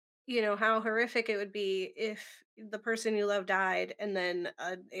how horrific it would be if the person you love died and then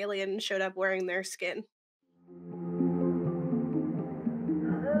an alien showed up wearing their skin.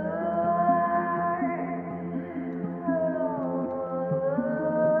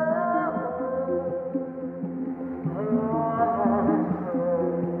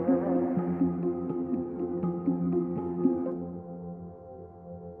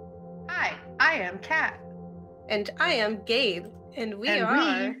 Hi, I am Kat, And I am Gabe, and we and are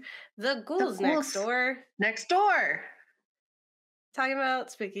we, the the ghouls next ghouls door, next door. talking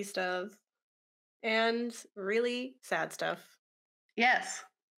about spooky stuff and really sad stuff. Yes,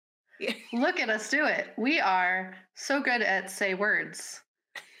 Yeah. look at us do it. We are so good at say words.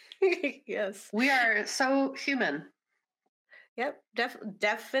 Yes. We are so human. Yep.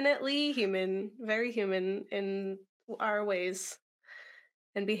 Definitely human, very human in our ways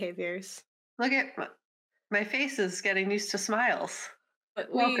and behaviors. Look at my face is getting used to smiles. But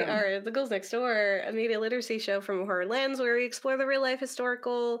we Welcome. are The Girls Next Door, a media literacy show from Horror Lens, where we explore the real life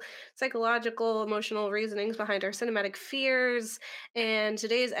historical, psychological, emotional reasonings behind our cinematic fears. And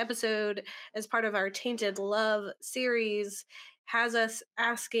today's episode, as part of our Tainted Love series, has us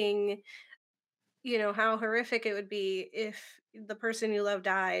asking, how horrific it would be if the person you love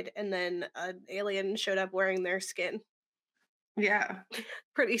died and then an alien showed up wearing their skin. Yeah.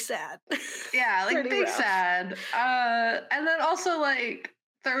 Pretty sad. Yeah, like Pretty big rough. sad. And then also like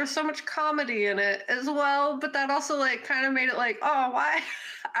there was so much comedy in it as well, but that also like kind of made it like, oh, why?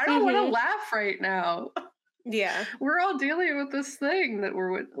 I don't want to Hmm. laugh right now. Yeah. We're all dealing with this thing that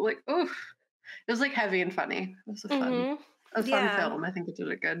we're with, like, oof. It was like heavy and funny. It was Hmm. a fun Yeah. film. I think it did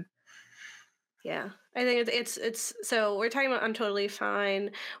it good. Yeah, I think it's so we're talking about "I'm Totally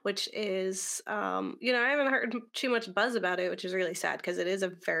Fine," which is I haven't heard too much buzz about it, which is really sad because it is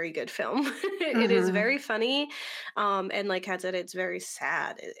a very good film. It is Hmm. very funny, and like Kat said, it's very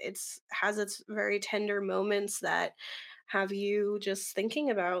sad. It's has its very tender moments that have you just thinking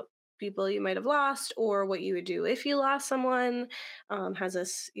about people you might have lost or what you would do if you lost someone. Has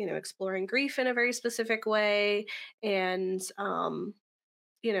us exploring grief in a very specific way, and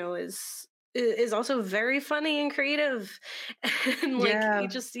is also very funny and creative and like Yeah.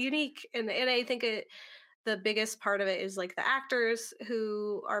 just unique, and I think the biggest part of it is like the actors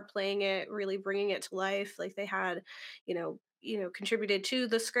who are playing it really bringing it to life, like they had contributed to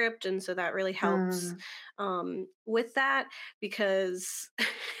the script, and so that really helps Mm. with that because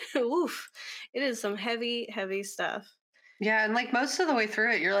oof, it is some heavy stuff. Yeah, and like most of the way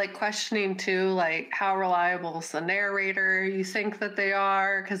through it, you're like questioning too, like how reliable is the narrator you think that they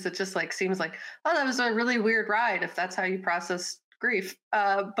are, because it just like seems like, oh, that was a really weird ride if that's how you process grief.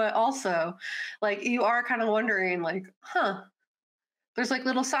 But also, like you are kind of wondering, like, huh, there's like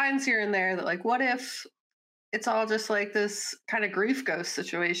little signs here and there that like, what if it's all just like this kind of grief ghost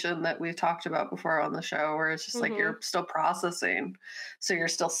situation that we've talked about before on the show, where it's just like Hmm. you're still processing, so you're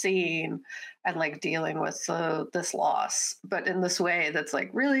still seeing and like dealing with this loss, but in this way that's like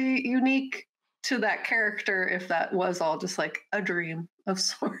really unique to that character, if that was all just like a dream of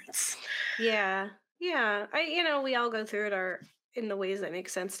sorts. Yeah. Yeah. We all go through it our in the ways that make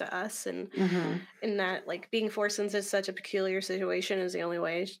sense to us, and Hmm. in that like being forced into such a peculiar situation is the only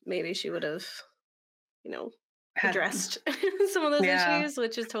way maybe she would have, you know, Had, addressed some of those yeah. issues,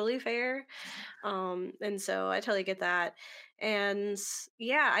 which is totally fair. And so I totally get that. And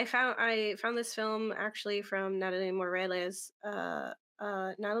yeah, I found this film actually from Natalie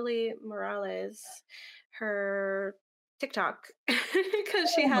Morales, her TikTok,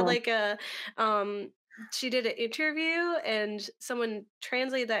 because she had Oh. like um she did an interview and someone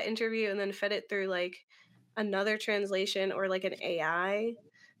translated that interview and then fed it through like another translation or like an AI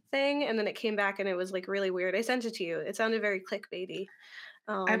thing, and then it came back and it was like really weird. I sent it to you. It sounded very clickbaity.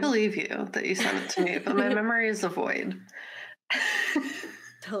 I Um believe you that you sent it to me, but my memory is a void.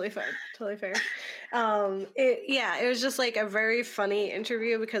 Totally fine. Totally fair. It was just like a very funny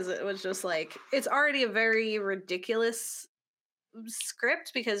interview because it was just like it's already a very ridiculous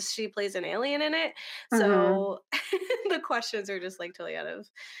script because she plays an alien in it. Hmm. So the questions are just like totally out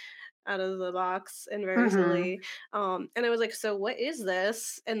of the box and very Hmm. silly. And I was like, so what is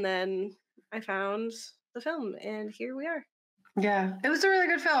this? And then I found the film and here we are. Yeah, it was a really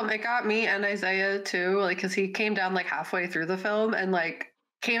good film. It got me and Isaiah too, like because he came down like halfway through the film and like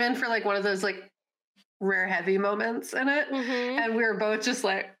came in for like one of those like rare heavy moments in it, Mm-hmm. and we were both just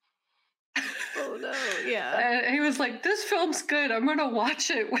like, Oh no, yeah. and he was like, "This film's good. I'm gonna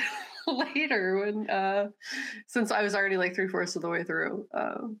watch it later." When since I was already like three-fourths of the way through,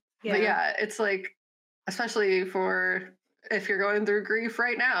 but Yeah. yeah, it's like especially for if you're going through grief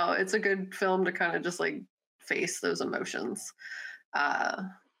right now, it's a good film to kind of just like face those emotions. Uh,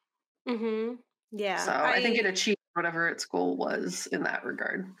 Mhm. So Yeah. I think it achieved whatever its goal was in that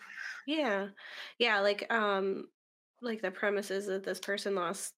regard. Yeah. Yeah, like the premise is that this person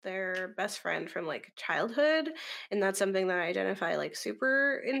lost their best friend from like childhood, and that's something that I identify like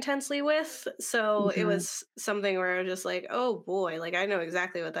super intensely with. So it Mhm. was something where I was just like, "Oh boy, like I know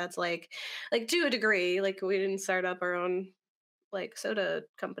exactly what that's like." Like to a degree, like we didn't start up our own like soda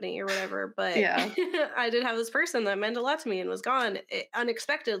company or whatever, but Yeah. I did have this person that meant a lot to me and was gone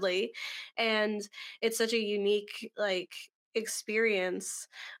unexpectedly, and it's such a unique like experience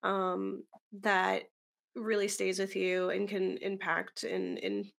that really stays with you and can impact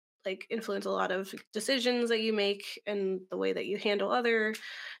and like influence a lot of decisions that you make and the way that you handle other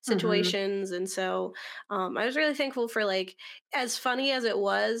Mhm. situations. And so I was really thankful for like, as funny as it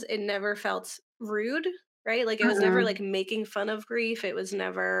was, it never felt rude, right? Like it was never Mhm. like making fun of grief. It was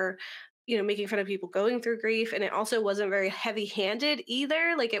never, making fun of people going through grief. And it also wasn't very heavy handed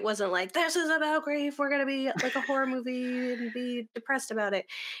either. Like it wasn't like, this is about grief. We're going to be like a horror movie and be depressed about it.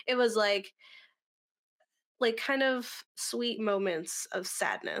 It was like kind of sweet moments of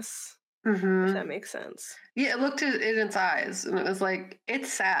sadness, if that Mhm. makes sense. Yeah, it looked it in its eyes and it was like,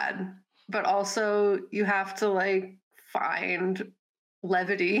 it's sad, but also you have to like find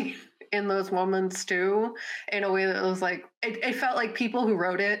levity in those moments too, in a way that was like it felt like people who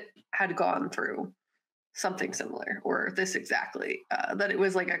wrote it had gone through something similar or this exactly. That it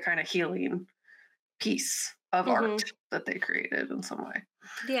was like a kind of healing piece of art Hmm. that they created in some way.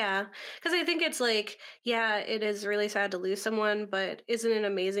 Yeah, because I think it's like, yeah, it is really sad to lose someone, but isn't it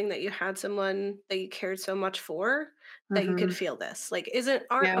amazing that you had someone that you cared so much for that you could Hmm. feel this? Like,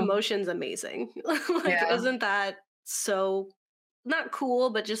 aren't Yeah. emotions amazing? Like, Yeah. isn't that so not cool,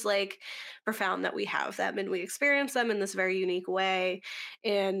 but just like profound that we have them and we experience them in this very unique way,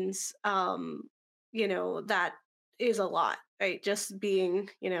 and um, that is a lot, right? Just being,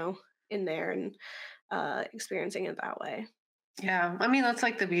 in there and experiencing it that way. Yeah. I mean, that's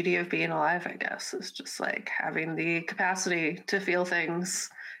like the beauty of being alive, I guess, is just like having the capacity to feel things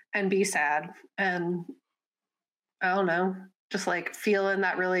and be sad. And I don't know, just like feel in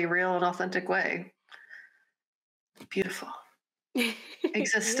that really real and authentic way. Beautiful Yeah.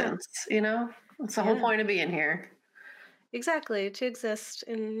 existence, you know? That's the whole Yeah, point of being here. exactly. To exist,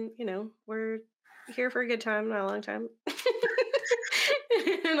 and we're here for a good time, not a long time,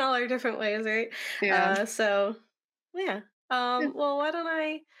 in all our different ways, right? Yeah. So yeah. Yeah. Well, why don't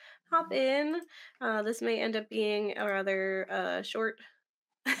I hop in? This may end up being a rather short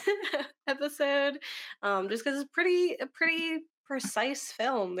episode, just because it's a pretty precise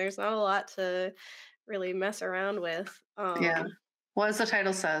film. There's not a lot to really mess around with. Yeah. Well, as the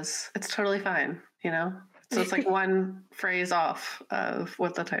title says, it's totally fine, you know? So it's like one phrase off of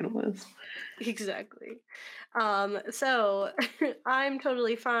what the title is. Exactly. So I'm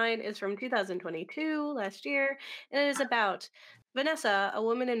Totally Fine is from 2022, last year, and it is about Vanessa, a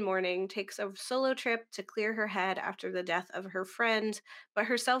woman in mourning, takes a solo trip to clear her head after the death of her friend, but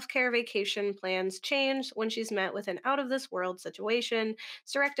her self care vacation plans change when she's met with an out of this world situation.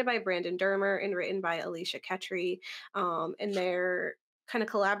 It's directed by Brandon Dermer and written by Alicia Ketry. And their kind of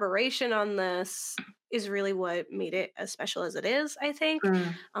collaboration on this is really what made it as special as it is, I think.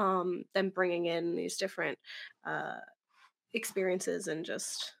 Mm, Them bringing in these different uh, experiences and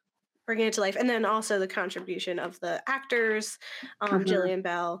just bringing it to life. And then also the contribution of the actors, mhm, Jillian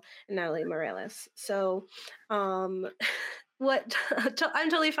Bell and Natalie Morales. So, um, what I'm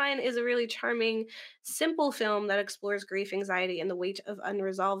Totally Fine is a really charming, simple film that explores grief, anxiety, and the weight of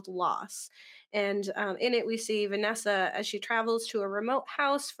unresolved loss. And in it, we see Vanessa as she travels to a remote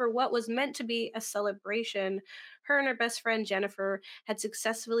house for what was meant to be a celebration. Her and her best friend Jennifer had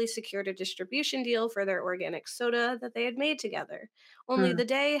successfully secured a distribution deal for their organic soda that they had made together. Only mm, the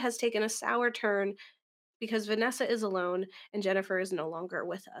day has taken a sour turn because Vanessa is alone and Jennifer is no longer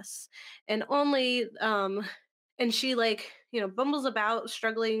with us. And and she like, bumbles about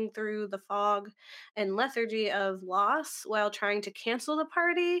struggling through the fog and lethargy of loss while trying to cancel the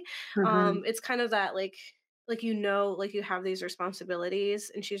party. mhm, It's kind of that like like you have these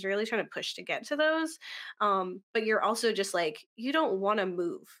responsibilities and she's really trying to push to get to those. But you're also just like you don't want to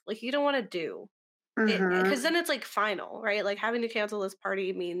move. Like you don't want to do it because mhm. then it's like final, right? Like having to cancel this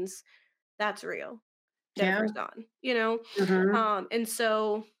party means that's real. Yeah. Jennifer's gone, you know? Mhm, And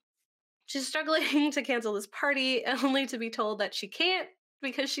so she's struggling to cancel this party only to be told that she can't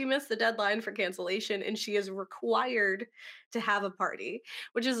because she missed the deadline for cancellation and she is required to have a party,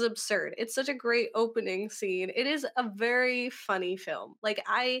 which is absurd. It's such a great opening scene. It is a very funny film. Like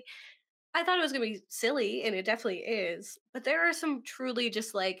I thought it was going to be silly and it definitely is, but there are some truly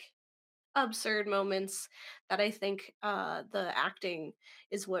just like absurd moments that I think the acting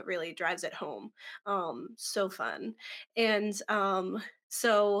is what really drives it home. So fun. And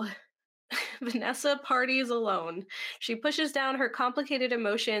so Vanessa parties alone. She pushes down her complicated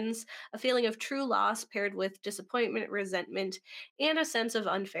emotions, a feeling of true loss paired with disappointment, resentment, and a sense of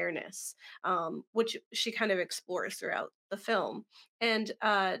unfairness, which she kind of explores throughout the film. And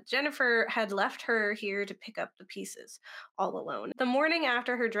Jennifer had left her here to pick up the pieces all alone. The morning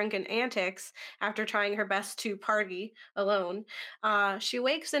after her drunken antics, after trying her best to party alone, she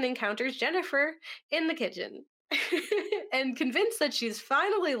wakes and encounters Jennifer in the kitchen. And convinced that she's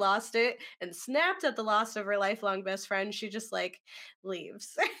finally lost it and snapped at the loss of her lifelong best friend, she just like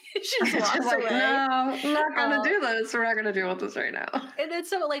leaves. She just She's walks like, no, away. I'm not gonna Uh, do this. We're not gonna deal with this right now. and it's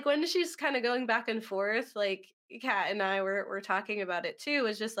so like when she's kind of going back and forth, like Kat and I were talking about it too.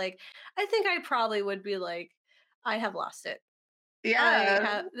 It's just like I think I probably would be like, I have lost it. I Yeah,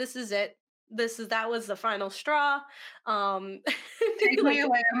 have this is it. That was the final straw. Um take me like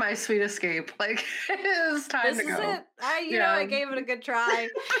away on my sweet escape. Like it's time this to is go. it. I Yeah. gave it a good try.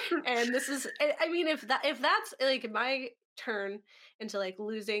 And this is I mean if that's like my turn into like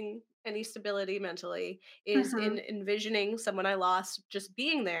losing any stability mentally is in Mhm. envisioning someone I lost just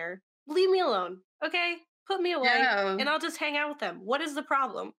being there, leave me alone. Okay? Put me away Yeah. and I'll just hang out with them. What is the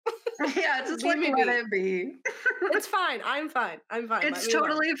problem? Yeah, just Leave like me let be. it be. It's fine. I'm fine. I'm fine. Let It's me alone.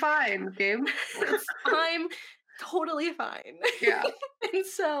 totally fine, Gabe. I'm totally fine. Yeah. And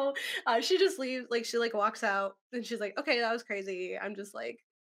so she just leaves, like she like walks out and she's like, okay, that was crazy. I'm just like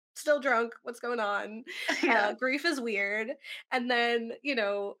still drunk. What's going on? Yeah. Grief is weird. And then,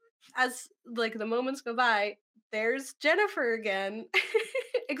 as like the moments go by, there's Jennifer again.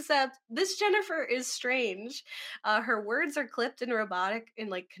 Except this Jennifer is strange. Her words are clipped and robotic and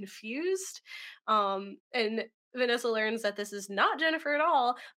like confused. And Vanessa learns that this is not Jennifer at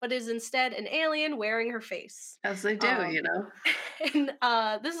all, but is instead an alien wearing her face. As they do, Um, and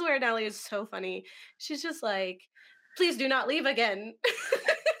this is where Nellie is so funny. She's just like, "Please do not leave again."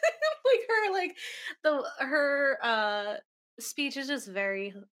 Her speech is just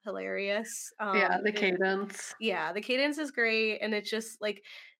very hilarious. Yeah, the And cadence. yeah, the cadence is great, and it's just like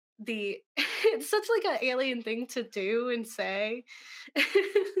the it's such like an alien thing to do and say.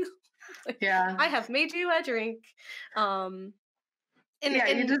 Like, Yeah. I have made you a drink. Um, and Yeah,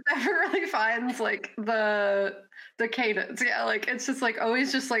 you and just never really finds like the cadence. Yeah, like it's just like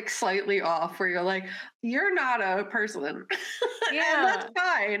always just like slightly off where you're like, you're not a person. And that's yeah,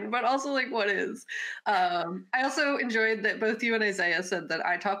 fine, but also like what is? I also enjoyed that both you and Isaiah said that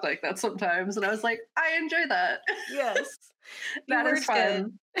I talk like that sometimes, and I was like, I enjoy that. yes, you That is word's good.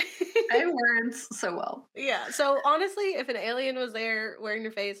 fun. I words so well. Yeah. So honestly, if an alien was there wearing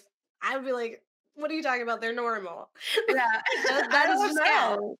your face, I would be like, "What are you talking about? They're normal." Yeah. That I is don't just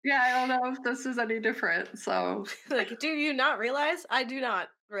cat. know. Yeah, I don't know if this is any different. So Like, do you not realize? I do not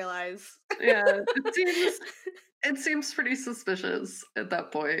realize. yeah, it seems pretty suspicious at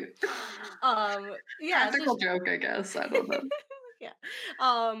that point. Yeah. So Practical joke, I guess. I don't know. yeah.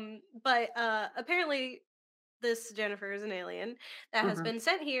 But apparently this Jennifer is an alien that has Mhm. been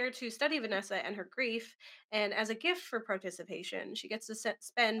sent here to study Vanessa and her grief. And as a gift for participation, she gets to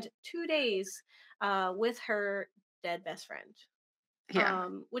spend 2 days with her dead best friend, Yeah.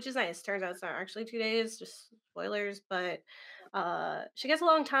 which is nice. Turns out it's not actually 2 days, just spoilers, but she gets a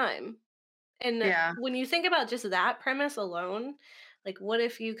long time. And Yeah. when you think about just that premise alone, like what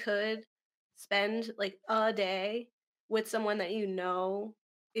if you could spend like a day with someone that you know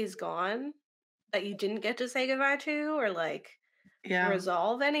is gone, that you didn't get to say goodbye to or like Yeah.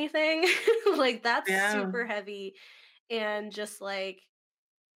 resolve anything? Like that's Yeah. super heavy and just like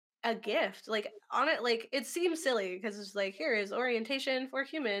a gift. Like on it, like it seems silly because it's like here is orientation for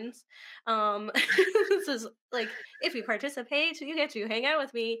humans. This is like if you participate, you get to hang out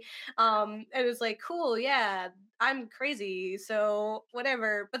with me. And it's like cool, yeah, I'm crazy, so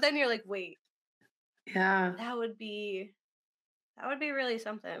whatever. But then you're like, wait, Yeah. that would be that would be really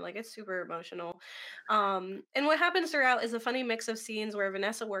something. Like it's super emotional. And what happens throughout is a funny mix of scenes where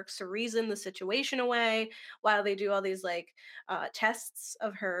Vanessa works to reason the situation away while they do all these like tests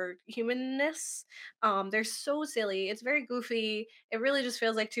of her humanness. They're so silly. It's very goofy. It really just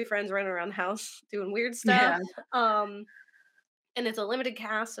feels like two friends running around the house doing weird stuff. Yeah. Um, and it's a limited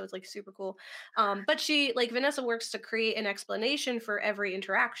cast, so it's like super cool. But she, like Vanessa, works to create an explanation for every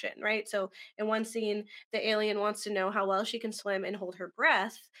interaction, right? So in one scene, the alien wants to know how well she can swim and hold her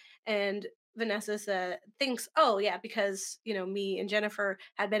breath, and Vanessa thinks, oh yeah, because me and Jennifer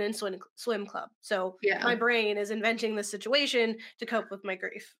had been in swim club, so my Yeah. brain is inventing this situation to cope with my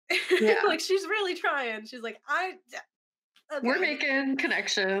grief. Yeah. Like she's really trying. She's like, We're Okay. making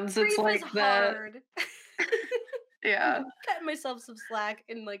connections. It's Grief is like that. hard. Yeah. Cutting myself some slack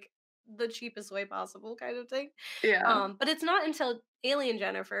in like the cheapest way possible kind of thing. Yeah. But it's not until Alien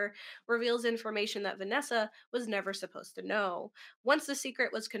Jennifer reveals information that Vanessa was never supposed to know. Once the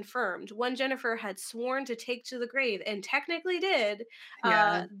secret was confirmed, one Jennifer had sworn to take to the grave and technically did,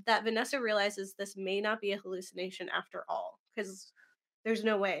 Yeah. that Vanessa realizes this may not be a hallucination after all, because there's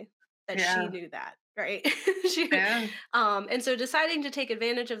no way that she Yeah. knew that, right? she, Yeah. and so deciding to take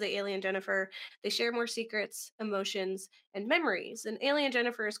advantage of the alien Jennifer, they share more secrets, emotions, and memories. And alien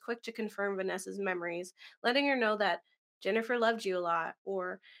Jennifer is quick to confirm Vanessa's memories, letting her know that Jennifer loved you a lot,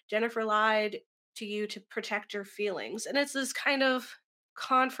 or Jennifer lied to you to protect your feelings. And it's this kind of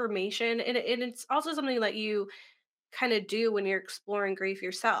confirmation. And it's also something that you kind of do when you're exploring grief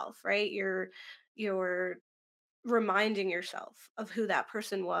yourself, right? You're reminding yourself of who that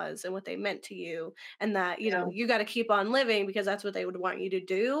person was and what they meant to you, and that Yeah. you got to keep on living because that's what they would want you to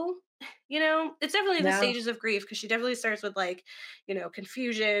do. It's definitely the Yeah. stages of grief, because she definitely starts with like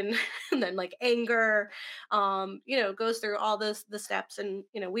confusion and then like anger, goes through all the steps. And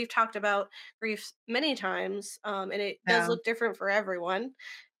we've talked about grief many times, and it does Yeah. look different for everyone.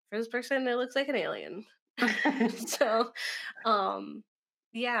 For this person it looks like an alien. So um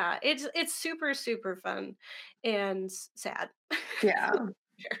yeah, it's super super fun and sad. Yeah.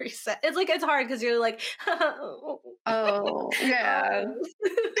 Very sad. It's like it's hard because you're like Oh, yeah.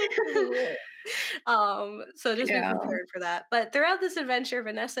 oh. So just be Yeah. prepared for that. But throughout this adventure,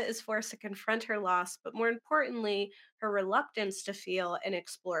 Vanessa is forced to confront her loss, but more importantly, her reluctance to feel and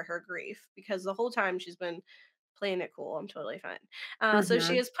explore her grief, because the whole time she's been playing it cool. I'm totally fine. So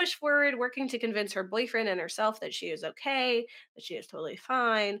she Mhm. is pushed forward, working to convince her boyfriend and herself that she is okay, that she is totally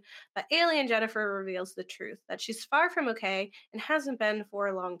fine. But alien Jennifer reveals the truth, that she's far from okay and hasn't been for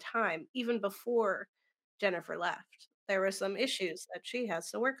a long time, even before Jennifer left. There were some issues that she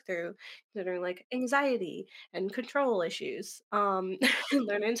has to work through, considering like anxiety and control issues.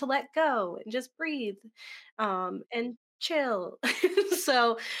 Learning to let go and just breathe, and chill.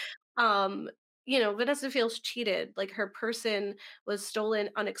 So um Vanessa feels cheated, like her person was stolen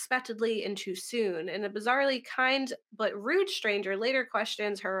unexpectedly and too soon. And a bizarrely kind but rude stranger later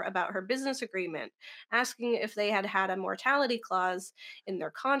questions her about her business agreement, asking if they had had a mortality clause in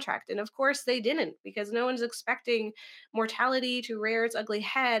their contract. And of course they didn't, because no one's expecting mortality to rear its ugly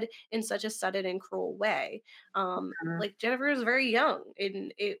head in such a sudden and cruel way. Mhm. Like Jennifer was very young,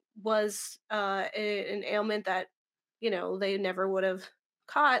 and it was an ailment that they never would have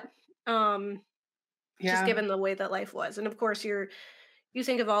caught, um just Yeah. given the way that life was. And of course you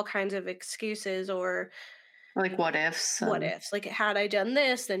think of all kinds of excuses or Like what ifs what and ifs, like had I done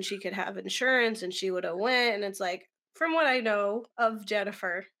this then she could have insurance and she would have went. And it's like, from what I know of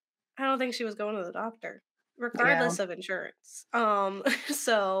Jennifer, I don't think she was going to the doctor yeah. regardless of insurance.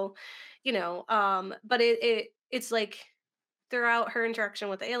 So but it's like throughout her interaction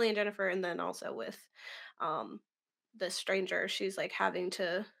with the alien Jennifer, and then also with um the stranger, she's like having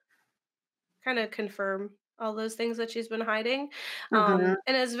to kind of confirm all those things that she's been hiding. Mhm.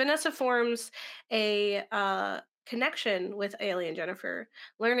 And as Vanessa forms a connection with alien Jennifer,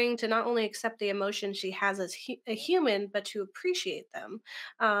 learning to not only accept the emotions she has as a human, but to appreciate them,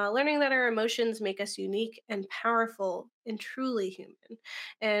 learning that our emotions make us unique and powerful and truly human.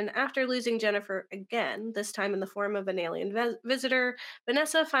 And after losing Jennifer again, this time in the form of an alien visitor,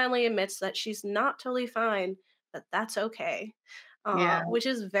 Vanessa finally admits that she's not totally fine, but that's okay, Yeah. which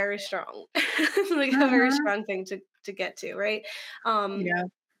is very strong, like a very Mhm. strong thing to get to, right? Um, Yeah.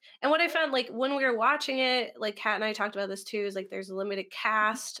 and what I found, like when we were watching it, like Kat and I talked about this too, is like there's a limited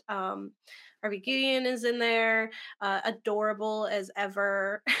cast. Harvey Guillen is in there, adorable as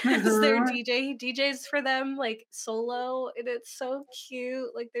ever. As their Mhm. DJ, he DJs for them like solo, and it's so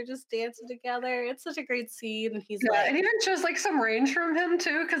cute. Like they're just dancing together. It's such a great scene, and he's Yeah, like, it even shows like some range from him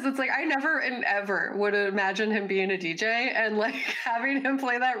too, because it's like I never and ever would imagine him being a DJ and like having him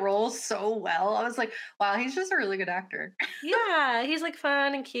play that role so well. I was like, wow, he's just a really good actor. yeah, he's like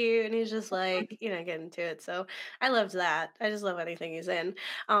fun and cute, and he's just like, getting to it. So I loved that. I just love anything he's in.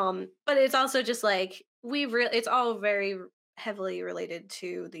 But it's also just like it's all very heavily related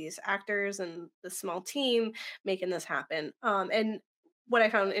to these actors and the small team making this happen. And what I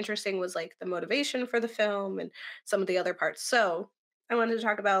found interesting was like the motivation for the film and some of the other parts. So I wanted to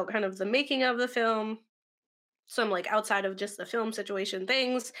talk about kind of the making of the film, some like outside of just the film situation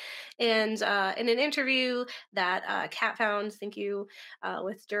things. And in an interview that Kat found, thank you,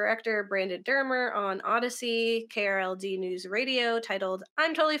 with director Brandon Dermer on Odyssey KRLD News Radio, titled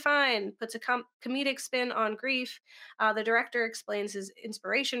 "I'm Totally Fine," puts a comedic spin on grief. The director explains his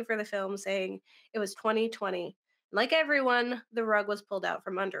inspiration for the film, saying it was 2020. Like everyone, the rug was pulled out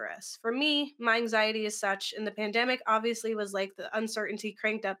from under us. For me, my anxiety is such, and the pandemic obviously was like the uncertainty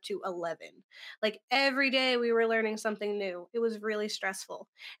cranked up to 11. Like every day we were learning something new. It was really stressful.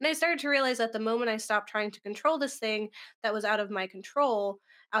 And I started to realize that the moment I stopped trying to control this thing that was out of my control,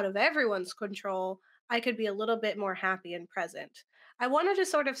 out of everyone's control, I could be a little bit more happy and present. I wanted to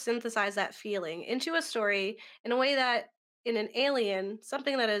sort of synthesize that feeling into a story in a way that, in an alien,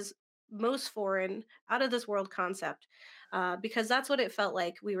 something that is most foreign, out of this world concept, because that's what it felt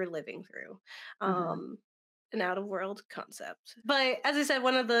like we were living through. Hmm. Um, an out of world concept. But as I said,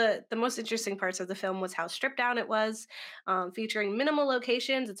 one of the most interesting parts of the film was how stripped down it was, featuring minimal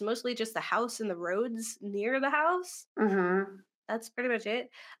locations. It's mostly just the house and the roads near the house. Hmm. That's pretty much it.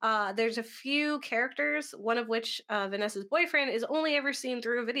 There's a few characters, one of which, Vanessa's boyfriend, is only ever seen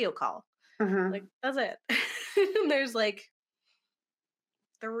through a video call. Like, Hmm. that's it. There's like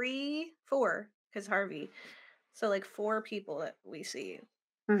three, four, because Harvey. So like four people that we see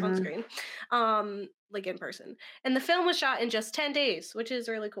on Hmm. screen, like in person. And the film was shot in just 10 days, which is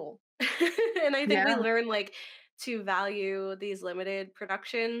really cool. And I think we Yeah. learn like to value these limited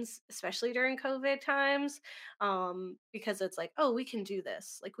productions, especially during COVID times, because it's like, oh, we can do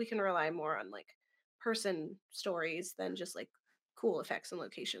this. Like we can rely more on like person stories than just like cool effects and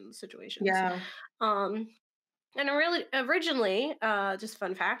location situations. Yeah. Um, and really, originally, just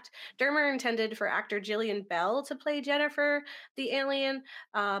fun fact, Dermer intended for actor Gillian Bell to play Jennifer, the alien.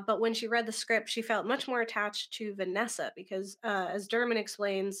 But when she read the script, she felt much more attached to Vanessa because, as Derman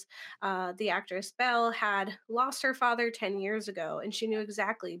explains, the actress Bell had lost her father 10 years ago, and she knew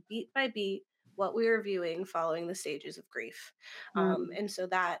exactly, beat by beat, what we were viewing following the stages of grief. Mm-hmm. And so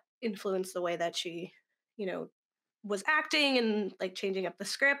that influenced the way that she, you know, was acting and like changing up the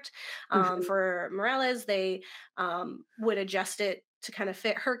script. For Morales, they would adjust it to kind of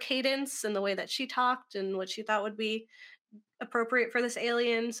fit her cadence and the way that she talked and what she thought would be appropriate for this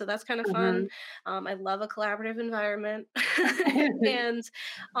alien. So that's kind of fun. Hmm. I love a collaborative environment. And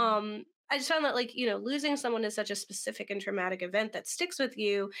I just found that, like, losing someone is such a specific and traumatic event that sticks with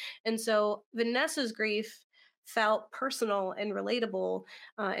you. And so Vanessa's grief felt personal and relatable,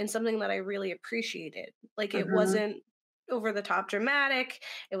 and something that I really appreciated. Like, it Hmm. wasn't over the top dramatic,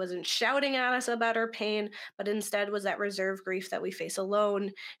 it wasn't shouting at us about our pain, but instead was that reserved grief that we face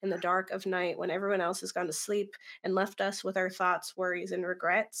alone in the dark of night when everyone else has gone to sleep and left us with our thoughts, worries, and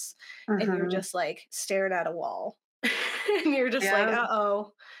regrets. And you're Hmm. just like staring at a wall. And you're just like, Yeah. uh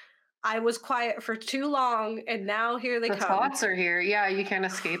oh, I was quiet for too long and now here they The come. thoughts are here. Yeah, you can't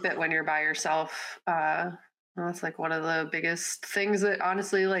escape it when you're by yourself. That's like one of the biggest things that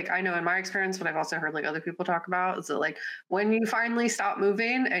honestly, like I know in my experience, but I've also heard like other people talk about is that like when you finally stop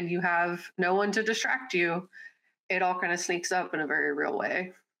moving and you have no one to distract you, it all kind of sneaks up in a very real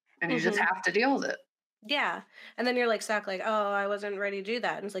way. And you just Hmm. have to deal with it. Yeah. And then you're like stuck, like, oh, I wasn't ready to do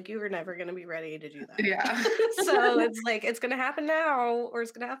that. And it's like, you were never going to be ready to do that. Yeah. So it's like, it's going to happen now or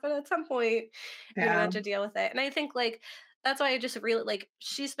it's going to happen at some point. You're going to Yeah. have to deal with it. And I think, like, that's why I just really, like,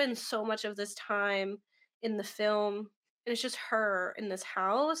 she spends so much of this time in the film and it's just her in this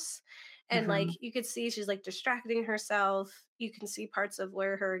house. And like, Hmm. you could see she's like distracting herself. You can see parts of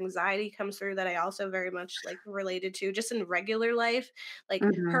where her anxiety comes through that I also very much like related to just in regular life, like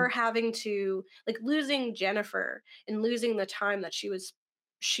her Hmm. having to, like, losing Jennifer and losing the time that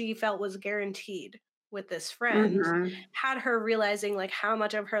she felt was guaranteed with this friend, Hmm. had her realizing like how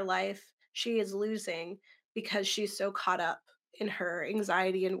much of her life she is losing because she's so caught up in her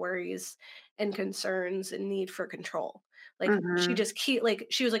anxiety and worries and concerns and need for control. Like she Hmm. just keep like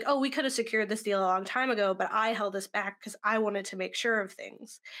she was like, oh, we could have secured this deal a long time ago, but I held this back because I wanted to make sure of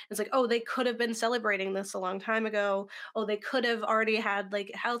things. It's like, oh, they could have been celebrating this a long time ago. Oh, they could have already had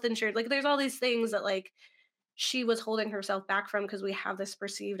like health insurance. Like there's all these things that like she was holding herself back from because we have this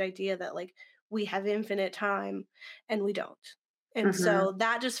perceived idea that like we have infinite time and we don't. And Hmm. so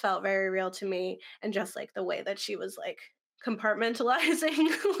that just felt very real to me, and just like the way that she was like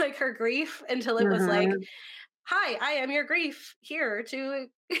compartmentalizing like her grief until it was like, Hmm. hi, I am your grief here to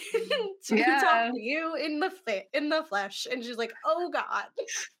to talk Yeah. to you in the in the flesh. And she's like, oh god.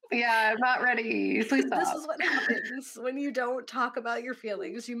 Yeah. I'm not ready. Please This stop. is what happens when you don't talk about your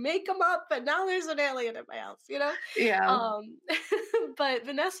feelings. You make them up, and now there's an alien in my house. Yeah. Um, but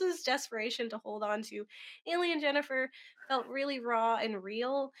Vanessa's desperation to hold on to alien Jennifer felt really raw and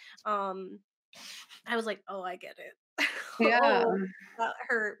real. Um, I was like, oh, I get it. Yeah. Oh, that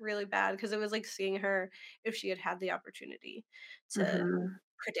hurt really bad because it was like seeing her if she had had the opportunity to Hmm.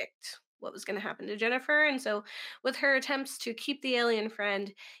 predict. what was going to happen to Jennifer. And so, with her attempts to keep the alien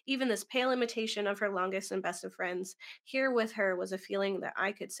friend, even this pale imitation of her longest and best of friends, here with her was a feeling that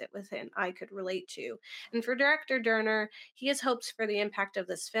I could sit within, I could relate to. And for director Derner, he has hopes for the impact of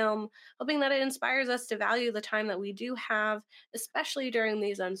this film, hoping that it inspires us to value the time that we do have, especially during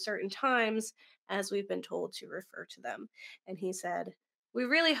these uncertain times, as we've been told to refer to them. And he said, we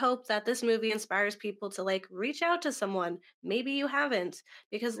really hope that this movie inspires people to like reach out to someone maybe you haven't,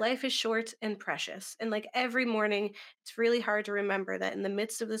 because life is short and precious. And like every morning, it's really hard to remember that in the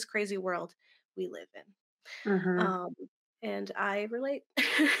midst of this crazy world we live in. Hmm. Um, and I relate.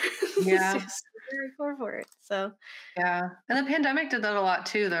 Yeah. Super core for it. So Yeah. And the pandemic did that a lot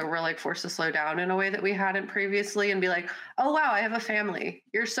too, though. We're like forced to slow down in a way that we hadn't previously and be like, oh, wow, I have a family.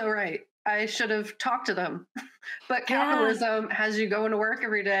 You're so right. I should have talked to them. But yeah. capitalism has you going to work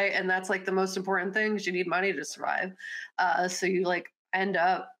every day. And that's like the most important thing because you need money to survive. So you like end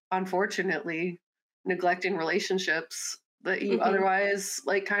up, unfortunately, neglecting relationships that you Hmm. otherwise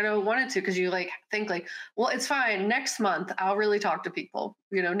like kind of wanted to because you like think like, well, it's fine. Next month, I'll really talk to people.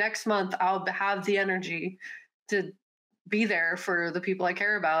 Next month, I'll have the energy to be there for the people I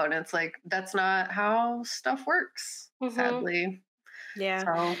care about. And it's like, that's not how stuff works, Hmm. sadly. Yeah.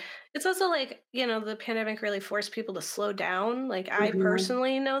 So, It's also like, the pandemic really forced people to slow down. Like, I mhm,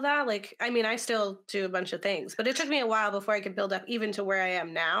 personally know that. Like, I mean, I still do a bunch of things, but it took me a while before I could build up even to where I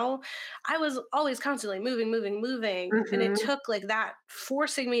am now. I was always constantly moving, moving, moving. And it mhm, took like that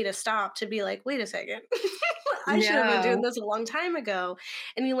forcing me to stop to be like, wait a second. I should have been yeah, doing this a long time ago.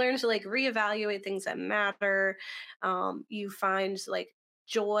 And you learn to like reevaluate things that matter. You find like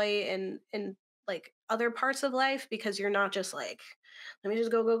joy in like other parts of life because you're not just like, let me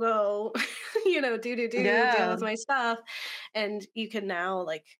just go, go, go, do, deal yeah, with my stuff. And you can now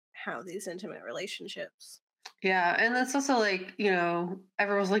like have these intimate relationships. yeah. And that's also like,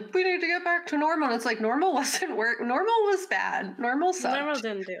 everyone's like, we need to get back to normal. And it's like, normal wasn't work. Normal was bad. Normal Normal sucked.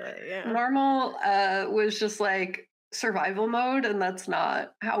 didn't do it. Yeah. Normal was just like survival mode. And that's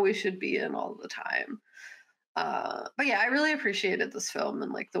not how we should be in all the time. But yeah, I really appreciated this film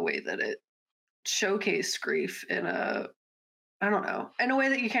and like the way that it showcased grief in a I don't know, in a way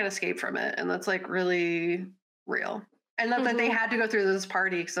that you can't escape from it. And that's like really real. And that they Hmm. had to go through this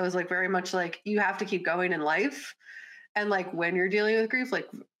party because I was like very much like you have to keep going in life. And like when you're dealing with grief, like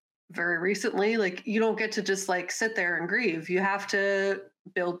very recently, like you don't get to just like sit there and grieve. You have to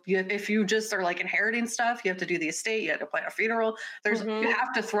if you just are like inheriting stuff, you have to do the estate, you have to plan a funeral. You Hmm.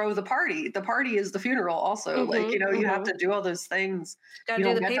 have to throw the party. The party is the funeral also. Like, Hmm. you have Hmm. to do all those things. Got to You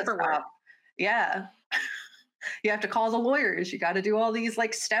do don't the get to paperwork. stop. Yeah. You have to call the lawyers. You got to do all these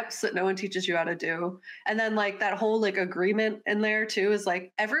like steps that no one teaches you how to do. And then like that whole like agreement in there too is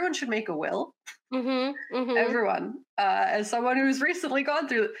like everyone should make a will. Hmm. Hmm. Everyone. As someone who's recently gone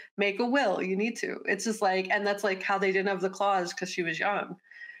through make a will, you need to. It's just like, and that's like how they didn't have the clause because she was young.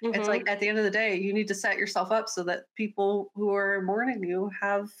 It's like Hmm. at the end of the day, you need to set yourself up so that people who are mourning you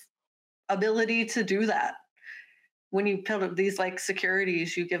have ability to do that. When you put up these like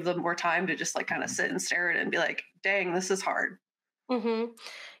securities, you give them more time to just like kind of sit and stare at it and be like, dang, this is hard. Hmm.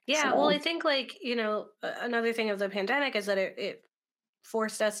 Yeah. Well, So, I think like, another thing of the pandemic is that it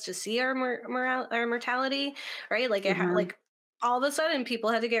forced us to see our mortality, right? Like mhm, like all of a sudden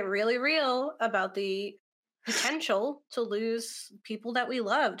people had to get really real about the potential to lose people that we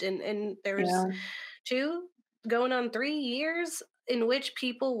loved, and there's yeah, 2 going on 3 years in which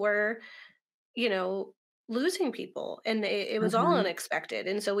people were, you know, losing people, and it was all mhm, unexpected,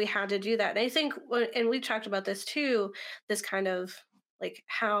 and so we had to do that. And I think, and we've talked about this too, this kind of like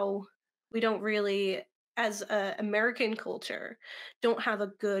how we don't really, as a American culture, don't have a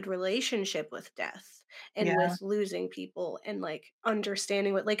good relationship with death and yeah. with losing people, and like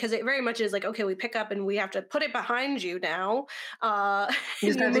understanding what, like, because it very much is like, okay, we pick up and we have to put it behind you now, uh You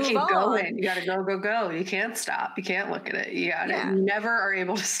and just you have to move keep on. going. You gotta go, go, go. You can't stop. You can't look at it. Yeah. You never are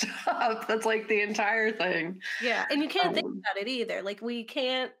able to stop. That's like the entire thing. Yeah, and you can't think Um, about it either. Like, we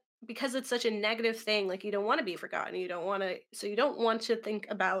can't, because it's such a negative thing. Like, you don't want to be forgotten. You don't want to, so you don't want to think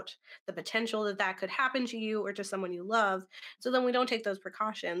about the potential that that could happen to you or to someone you love. So then we don't take those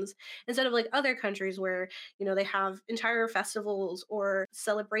precautions instead of like other countries where, they have entire festivals or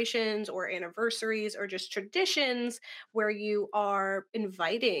celebrations or anniversaries or just traditions where you are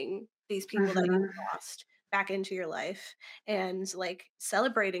inviting these people that you mhm, lost back into your life, and like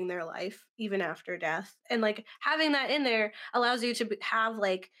celebrating their life even after death, and like having that in there allows you to have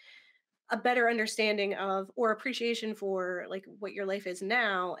like a better understanding of or appreciation for like what your life is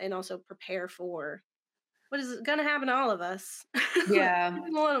now, and also prepare for what is going to happen to all of us. yeah.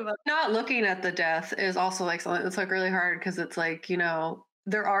 Even one of us. Not looking at the death is also like something that's like really hard because it's like,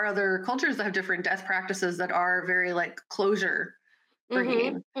 there are other cultures that have different death practices that are very like closure Mhm.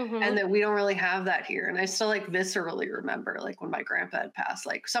 bringing, and Mhm. that we don't really have that here. And I still like viscerally remember like when my grandpa had passed,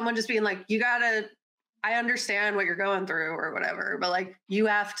 like someone just being like, you gotta, I understand what you're going through or whatever, but like you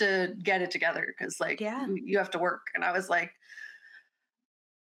have to get it together because like Yeah. you have to work. And I was like,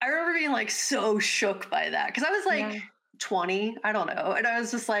 I remember being like so shook by that because I was Yeah. like 20, I don't know. And I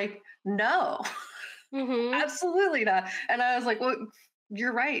was just like, no, Mhm. absolutely not. And I was like, well,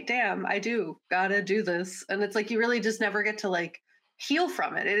 you're right. Damn, I do gotta do this. And it's like you really just never get to like heal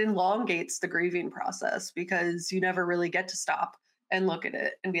from it. It elongates the grieving process because you never really get to stop and look at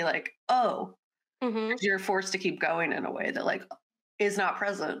it and be like, oh, Mhm. you're forced to keep going in a way that like is not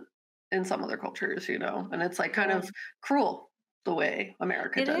present in some other cultures, you know? And it's like kind Yeah. of cruel the way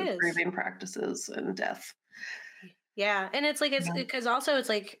America It does is. grieving practices and death. Yeah, and it's like it's Yeah. because also it's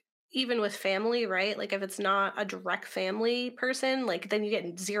like even with family, right? Like if it's not a direct family person, like then you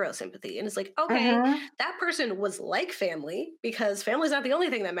get zero sympathy. And it's like, okay, Mhm. that person was like family because family's not the only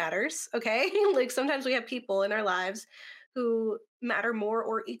thing that matters, okay? Like sometimes we have people in our lives who matter more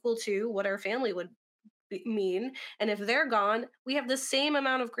or equal to what our family would mean. And if they're gone, we have the same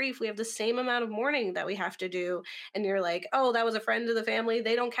amount of grief, we have the same amount of mourning that we have to do. And you're like, oh, that was a friend of the family,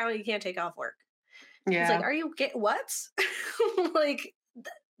 they don't count, you can't take off work. It's like, Yeah. are you get what? Like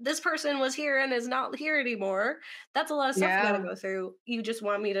this person was here and is not here anymore. That's a lot of stuff we got to Yeah. go through. You just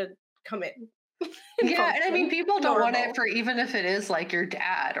want me to come in and Yeah, and I mean, function people don't want it normal. for even if it is like your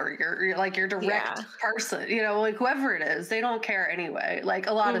dad or like your direct Yeah. person, you know, like whoever it is, they don't care anyway. Like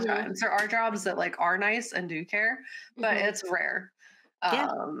a lot of Mhm. times, there are jobs that like are nice and do care, but Mhm. it's rare.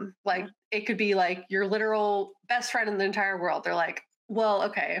 Yeah. Like Yeah. it could be like your literal best friend in the entire world. They're like, well,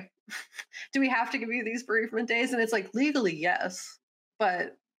 okay, do we have to give you these bereavement days? And it's like legally, yes,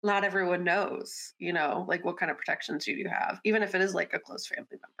 but not everyone knows, you know, like what kind of protections you do have, even if it is like a close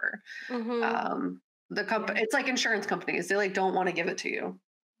family member. Mhm. um the Yeah. company, it's like insurance companies, they like don't want to give it to you,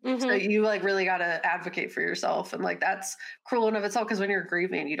 so Mhm. you like really got to advocate for yourself, and like that's cruel in of itself because when you're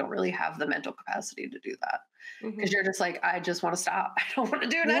grieving you don't really have the mental capacity to do that because Mhm. you're just like, I just want to stop. I don't want to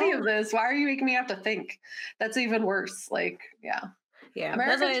do any Yeah. of this. Why are you making me have to think? That's even worse. Like, yeah, Yeah.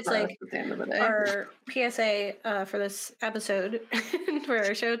 That's why Americans it's for us like at the end of the day. our PSA for this episode for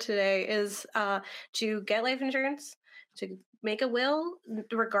our show today is to get life insurance, to make a will,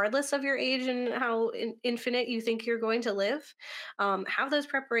 regardless of your age and how infinite you think you're going to live. Have those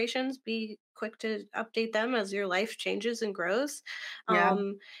preparations, be quick to update them as your life changes and grows. Yeah.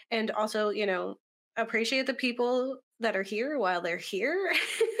 And also, appreciate the people that are here while they're here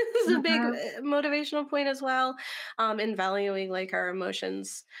is a big Mhm. motivational point as well, in valuing like our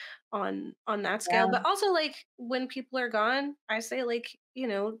emotions on that scale. Yeah. But also like when people are gone, I say like,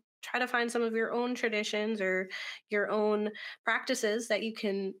 try to find some of your own traditions or your own practices that you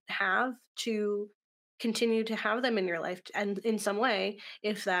can have to continue to have them in your life and in some way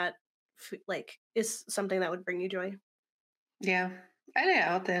if that like is something that would bring you joy. Yeah. And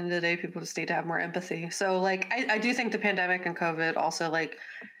yeah, at the end of the day, people just need to have more empathy. So like I do think the pandemic and COVID also like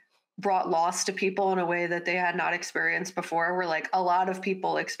brought loss to people in a way that they had not experienced before, where like a lot of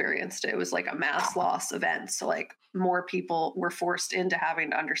people experienced it. It was like a mass loss event. So like more people were forced into having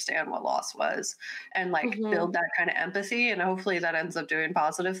to understand what loss was and like Hmm. build that kind of empathy. And hopefully that ends up doing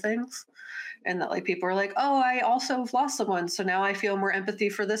positive things. And that like people are like, oh, I also have lost someone. So now I feel more empathy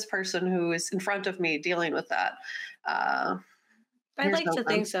for this person who is in front of me dealing with that. Uh, I'd here's like to hoping.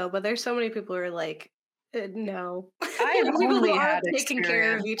 think so, but there's so many people who are like, no. I have People who only aren't had taking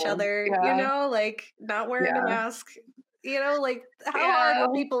care of each experiences. other, Yeah. like not wearing a Yeah. mask. Like how hard Yeah.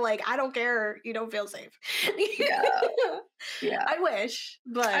 are people like, I don't care, you don't feel safe. Yeah. Yeah. I wish,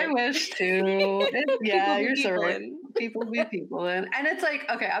 I but wish too. Yeah, people be you're so people right. in. People be people, and it's like,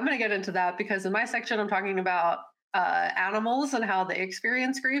 okay, I'm gonna get into that because in my section I'm talking about animals and how they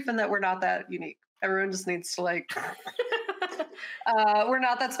experience grief, and that we're not that unique. Everyone just needs to like, we're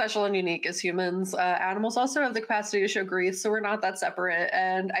not that special and unique as humans. Animals also have the capacity to show grief, so we're not that separate.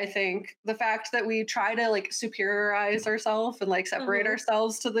 And I think the fact that we try to like superiorize ourselves and like separate Mhm.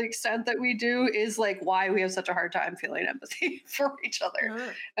 ourselves to the extent that we do is like why we have such a hard time feeling empathy for each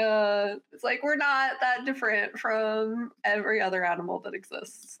other. Uh, It's like we're not that different from every other animal that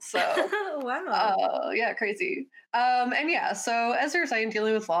exists. So wow. yeah, crazy. And yeah, so as you're saying,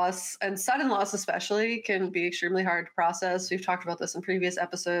 dealing with loss and sudden loss especially can be extremely hard to process. We've talked about this in previous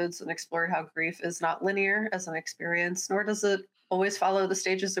episodes and explored how grief is not linear as an experience, nor does it always follow the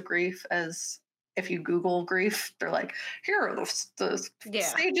stages of grief as if you Google grief, they're like, here are the Yeah.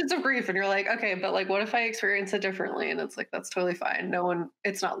 stages of grief. And you're like, okay, but like, what if I experience it differently? And it's like, that's totally fine. No one,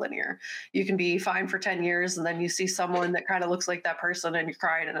 it's not linear. You can be fine for 10 years and then you see someone that kind of looks like that person and you're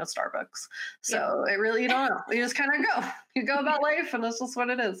crying in a Starbucks. Yep. So it really, you don't know. You just kind of go. You go about life and that's just what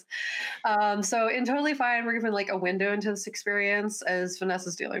it is. So in Totally Fine, we're given like a window into this experience as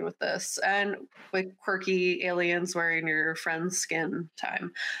Vanessa's dealing with this and like quirky aliens wearing your friend's skin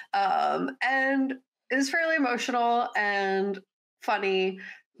time. And it's fairly emotional and funny,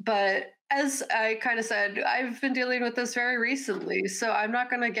 but as I kind of said, I've been dealing with this very recently, so I'm not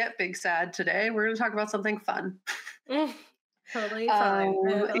going to get big sad today. We're going to talk about something fun. Mm, totally fine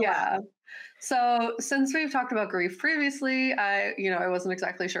and allowed. Yeah. So since we've talked about grief previously, I wasn't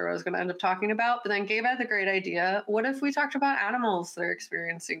exactly sure what I was going to end up talking about, but then Gabe had the great idea. What if we talked about animals that are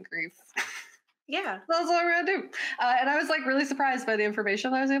experiencing grief? Yeah. That's what we're gonna do. And I was like really surprised by the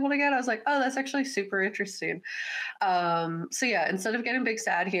information I was able to get. I was like, oh, that's actually super interesting. So yeah, instead of getting big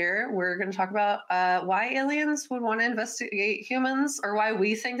sad here, we're gonna talk about why aliens would want to investigate humans, or why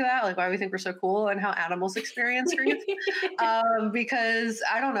we think that, like why we think we're so cool, and how animals experience grief. Because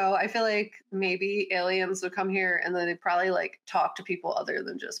I don't know, I feel like maybe aliens would come here and then they'd probably like talk to people other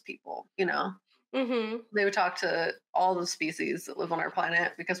than just people, you know? Hmm. They would talk to all the species that live on our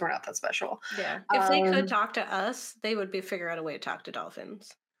planet because we're not that special. Yeah. If they could Um, talk to us, they would figure out a way to talk to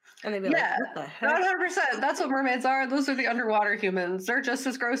dolphins. And they'd be like, yeah, what the heck? 100%. That's what mermaids are. Those are the underwater humans. They're just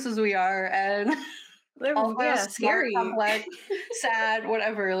as gross as we are, and They're, also yeah, smart, scary. complex, sad,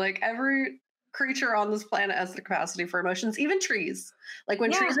 whatever. Like every creature on this planet has the capacity for emotions, even trees. Like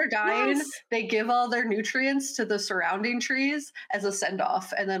when Yeah. trees are dying, Yes. they give all their nutrients to the surrounding trees as a send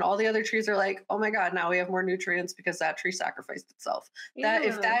off. And then all the other trees are like, oh my God, now we have more nutrients because that tree sacrificed itself. That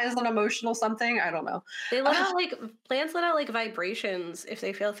if Yeah. that is an emotional something, I don't know. They let out like plants let out like vibrations if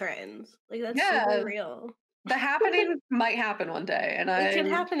they feel threatened. Like that's super Yeah, real. the happening might happen one day. And It could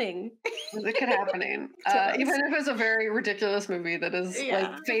I'm happening It could happening. to us. Even if it's a very ridiculous movie that is like Yeah.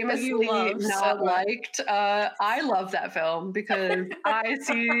 That you famously love so not much. liked. I love that film because I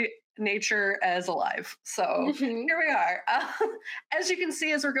see nature as alive. So Mhm. here we are. As you can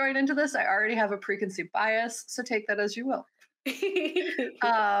see, as we're going into this, I already have a preconceived bias. So take that as you will.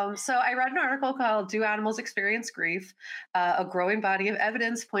 So I read an article called "Do Animals Experience Grief?" A growing body of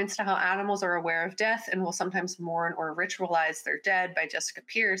evidence points to how animals are aware of death and will sometimes mourn or ritualize their dead by Jessica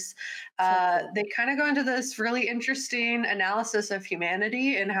Pierce. So cool. They kind of go into this really interesting analysis of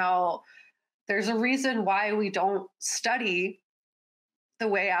humanity and how there's a reason why we don't study the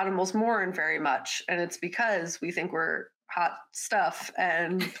way animals mourn very much. And it's because we think we're hot stuff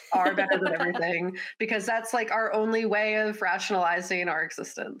and are better than everything, because that's like our only way of rationalizing our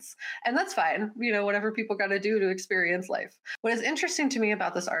existence. And that's fine, whatever people got to do to experience life. What is interesting to me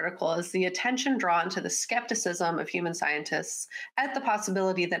about this article is the attention drawn to the skepticism of human scientists at the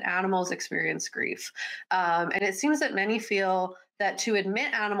possibility that animals experience grief. And it seems that many feel that to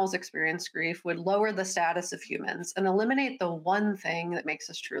admit animals experience grief would lower the status of humans and eliminate the one thing that makes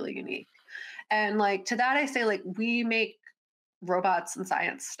us truly unique. And like to that, I say, like, we make robots and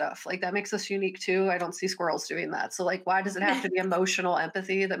science stuff. Like that makes us unique too. I don't see squirrels doing that. So like why does it have to be emotional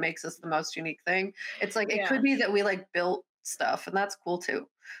empathy that makes us the most unique thing? It's like it Yeah. could be that we like built stuff and that's cool too.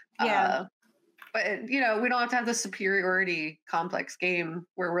 Yeah. Uh but we don't have to have the superiority complex game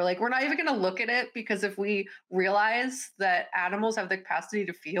where we're like, we're not even going to look at it, because if we realize that animals have the capacity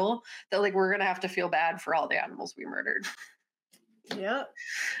to feel, that like we're going to have to feel bad for all the animals we murdered. Yep.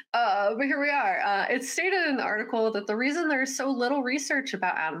 But here we are. It's stated in the article that the reason there's so little research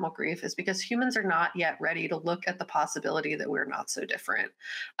about animal grief is because humans are not yet ready to look at the possibility that we're not so different.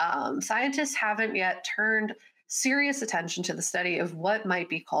 Scientists haven't yet turned serious attention to the study of what might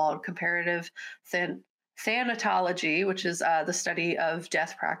be called comparative thanatology, which is the study of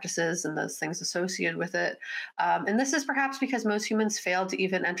death practices and those things associated with it. And this is perhaps because most humans fail to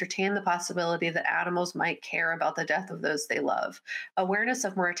even entertain the possibility that animals might care about the death of those they love. Awareness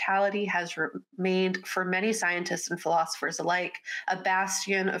of mortality has remained, for many scientists and philosophers alike, a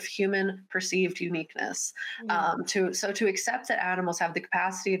bastion of human perceived uniqueness. Yeah. To accept that animals have the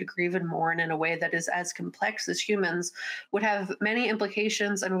capacity to grieve and mourn in a way that is as complex as humans would have many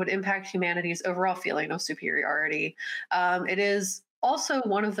implications and would impact humanity's overall feeling of superiority. It is also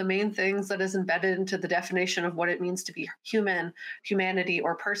one of the main things that is embedded into the definition of what it means to be human, humanity,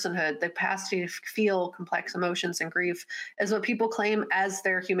 or personhood. The capacity to feel complex emotions and grief is what people claim as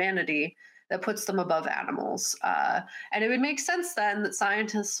their humanity. that puts them above animals. And it would make sense then that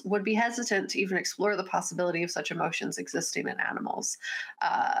scientists would be hesitant to even explore the possibility of such emotions existing in animals.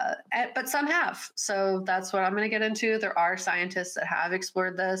 But some have. So that's what I'm going to get into. There are scientists that have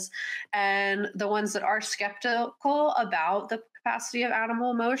explored this, and the ones that are skeptical about the capacity of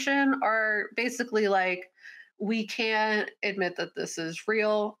animal emotion are basically like, we can't admit that this is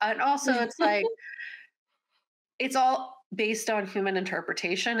real. And also, it's like, it's all based on human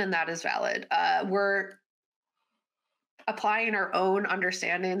interpretation, and that is valid. We're applying our own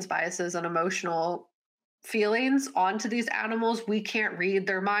understandings, biases, and emotional feelings onto these animals. We can't read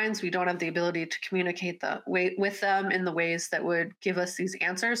their minds. We don't have the ability to communicate with them in the ways that would give us these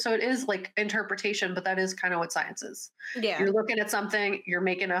answers. So it is like interpretation, but that is kind of what science is. Yeah. You're looking at something, you're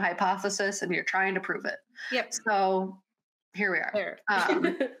making a hypothesis, and you're trying to prove it. Yep. So here we are.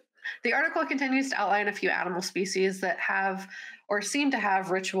 There. The article continues to outline a few animal species that have or seem to have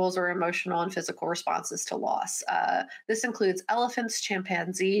rituals or emotional and physical responses to loss. This includes elephants,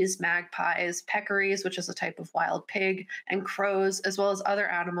 chimpanzees, magpies, peccaries, which is a type of wild pig, and crows, as well as other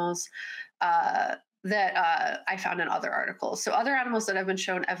animals that I found in other articles. So, other animals that have been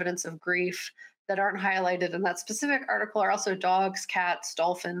shown evidence of grief that aren't highlighted in that specific article are also dogs, cats,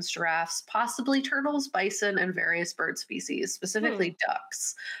 dolphins, giraffes, possibly turtles, bison, and various bird species, specifically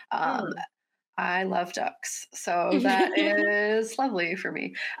ducks. Um, I love ducks, so that is lovely for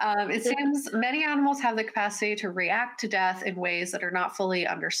me. It seems many animals have the capacity to react to death in ways that are not fully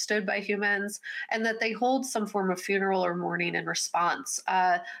understood by humans, and that they hold some form of funeral or mourning in response.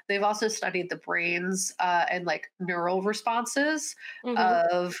 They've also studied the brains and like neural responses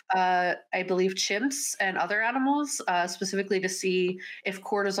of, I believe, chimps and other animals, specifically to see if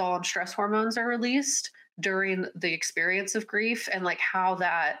cortisol and stress hormones are released during the experience of grief, and like how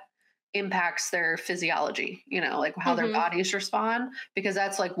that impacts their physiology, like how their bodies respond, because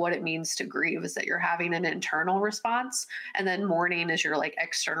that's like what it means to grieve, is that you're having an internal response, and then mourning is your like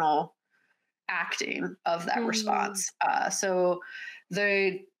external acting of that response. So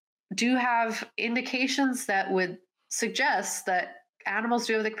they do have indications that would suggest that animals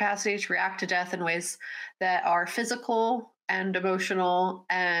do have the capacity to react to death in ways that are physical and emotional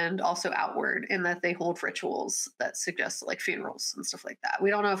and also outward, in that they hold rituals that suggest like funerals and stuff like that. We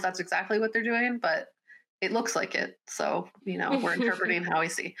don't know if that's exactly what they're doing, but it looks like it. So, we're interpreting how we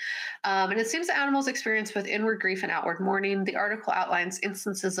see. And it seems that animals experience both inward grief and outward mourning. The article outlines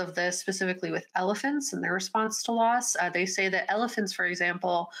instances of this, specifically with elephants and their response to loss. They say that elephants, for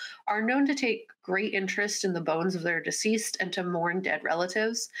example, are known to take great interest in the bones of their deceased and to mourn dead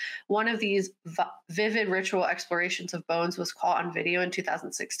relatives. One of these vivid ritual explorations of bones was caught on video in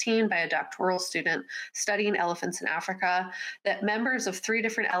 2016 by a doctoral student studying elephants in Africa. That members of 3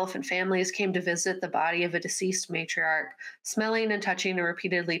 different elephant families came to visit the body of a deceased matriarch, smelling and touching and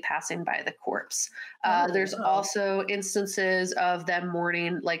repeatedly passing by the corpse. There's also instances of them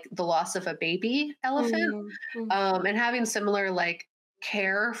mourning like the loss of a baby elephant, and having similar like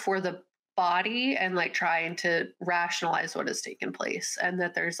care for the body, and like trying to rationalize what has taken place, and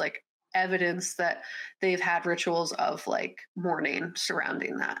that there's like evidence that they've had rituals of like mourning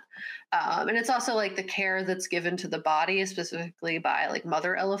surrounding that. And it's also like the care that's given to the body, specifically by like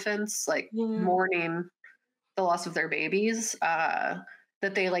mother elephants, like mourning the loss of their babies, that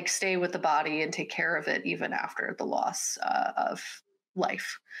they like stay with the body and take care of it even after the loss of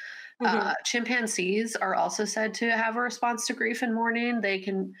life. Chimpanzees are also said to have a response to grief and mourning.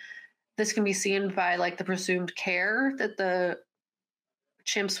 This can be seen by like the presumed care that the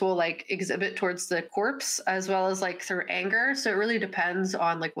chimps will like exhibit towards the corpse, as well as like through anger. So it really depends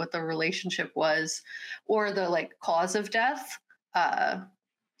on like what the relationship was, or the like cause of death, that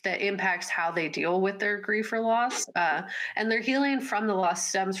impacts how they deal with their grief or loss. And their healing from the loss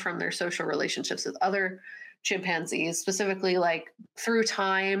stems from their social relationships with other chimpanzees, specifically like through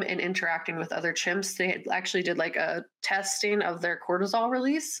time and interacting with other chimps. They actually did like a testing of their cortisol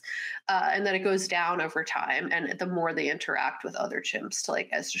release, and then it goes down over time, and the more they interact with other chimps to like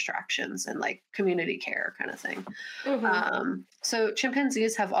as distractions and like community care kind of thing. So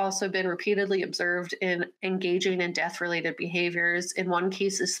chimpanzees have also been repeatedly observed in engaging in death-related behaviors. In one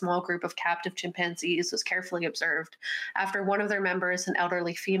case, a small group of captive chimpanzees was carefully observed after one of their members, an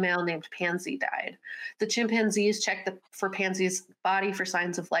elderly female named Pansy, died. The chimpanzees checked for Pansy's body for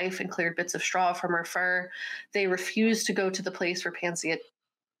signs of life and cleared bits of straw from her fur. They refused to go to the place where Pansy had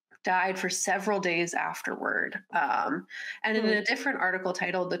died for several days afterward. And in Hmm. a different article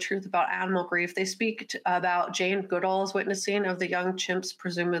titled The Truth About Animal Grief, they speak about Jane Goodall's witnessing of the young chimps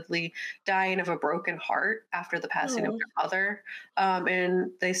presumably dying of a broken heart after the passing of Oh. their mother.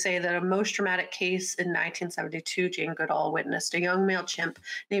 And they say that a most dramatic case in 1972, Jane Goodall witnessed a young male chimp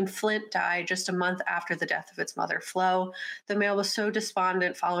named Flint die just a month after the death of its mother, Flo. The male was so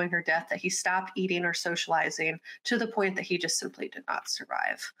despondent following her death that he stopped eating or socializing to the point that he just simply did not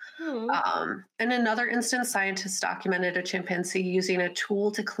survive. Hmm. In another instance, scientists documented a chimpanzee using a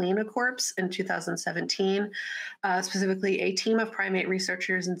tool to clean a corpse in 2017. Specifically, a team of primate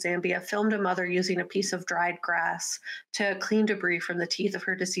researchers in Zambia filmed a mother using a piece of dried grass to clean debris from the teeth of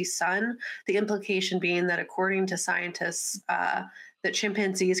her deceased son. The implication being that, according to scientists, that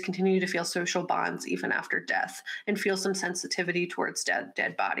chimpanzees continue to feel social bonds even after death and feel some sensitivity towards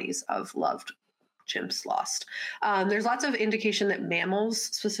dead bodies of loved chimps lost. There's lots of indication that mammals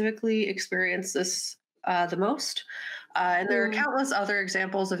specifically experience this the most. And there are Hmm. countless other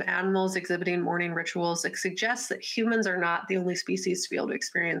examples of animals exhibiting mourning rituals that suggest that humans are not the only species to be able to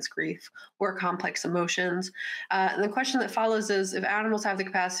experience grief or complex emotions. And the question that follows is, if animals have the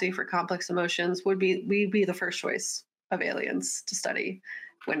capacity for complex emotions, would we be the first choice of aliens to study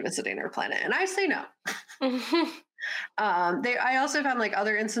when visiting our planet? And I say no. I also found like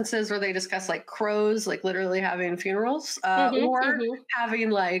other instances where they discuss like crows, like literally having funerals, Hmm. or Hmm. having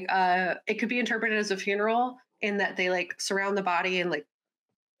like it could be interpreted as a funeral in that they like surround the body and like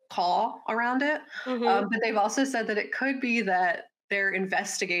caw around it. Hmm. But they've also said that it could be that they're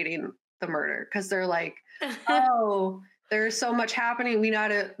investigating the murder because they're like, oh, there's so much happening. We got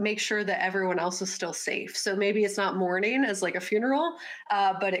to make sure that everyone else is still safe. So maybe it's not mourning as like a funeral,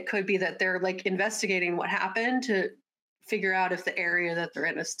 but it could be that they're like investigating what happened to figure out if the area that they're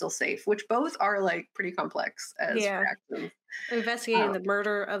in is still safe, which both are like pretty complex as Yeah. reactions. Investigating Um, the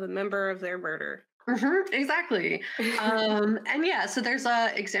murder of a member of their murder. exactly. And yeah, so there's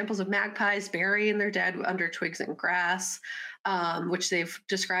examples of magpies burying their dead under twigs and grass, which they've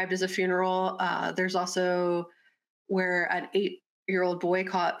described as a funeral. There's also where an 8-year old boy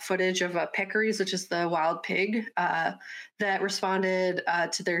caught footage of peccaries, which is the wild pig, that responded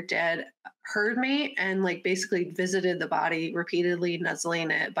to their dead herd mate and like basically visited the body repeatedly,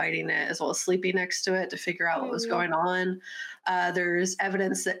 nuzzling it, biting it, as well as sleeping next to it to figure out what was Mm. going on. There's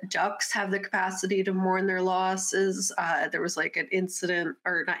evidence that ducks have the capacity to mourn their losses. There was like an incident,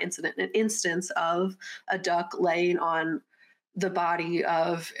 or not incident, an instance of a duck laying on the body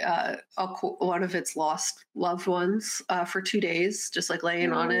of one of its lost loved ones for 2 days, just like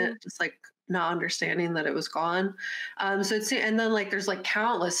laying on it, Mm. just like not understanding that it was gone. So it's, and then like there's like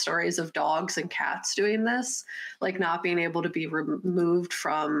countless stories of dogs and cats doing this, like not being able to be removed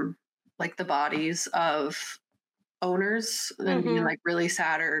from like the bodies of owners and being Mhm. like really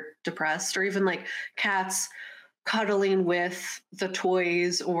sad or depressed, or even like cats cuddling with the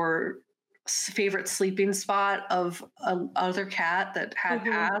toys or favorite sleeping spot of a other cat that had Mhm.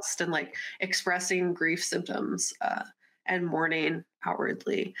 passed, and like expressing grief symptoms and mourning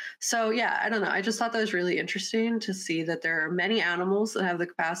outwardly. So yeah, I don't know, I just thought that was really interesting to see that there are many animals that have the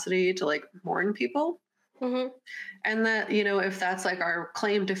capacity to like mourn people, Mhm. and that, you know, if that's like our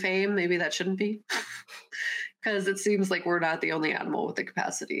claim to fame, maybe that shouldn't be. Because it seems like we're not the only animal with the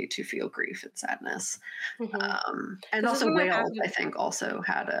capacity to feel grief and sadness. Mhm. And Because also isn't that whales, I fascinating? think, also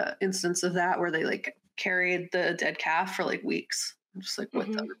had a instance of that where they like carried the dead calf for like weeks, just like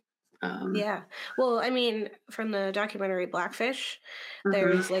with Mhm. them. Um, Yeah. Well, I mean, from the documentary Blackfish, mhm.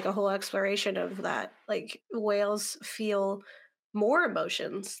 there's like a whole exploration of that. Like whales feel more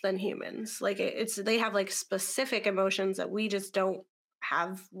emotions than humans. Like it's they have like specific emotions that we just don't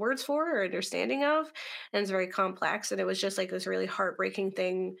have words for or understanding of, and it's very complex. And it was just like this really heartbreaking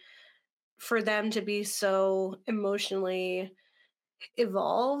thing for them to be so emotionally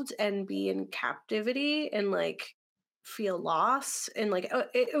evolved and be in captivity and like feel loss and like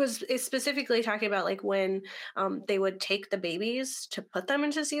it was it's specifically talking about like when they would take the babies to put them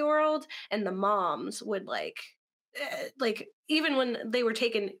into SeaWorld and the moms would like even when they were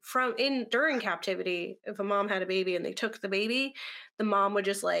taken from in during captivity, if a mom had a baby and they took the baby, the mom would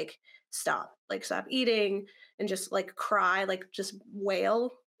just like stop eating and just like cry, like just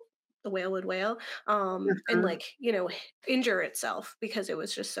wail, the whale would wail, and Mhm. like injure itself because it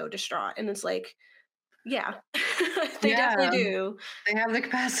was just so distraught. And it's like, yeah, they definitely Yeah, do. they have the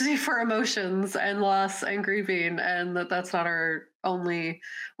capacity for emotions and loss and grieving, and that's not our only.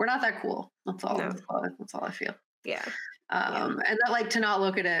 We're not that cool. That's all. No, That's all I feel. yeah, yeah. And that like to not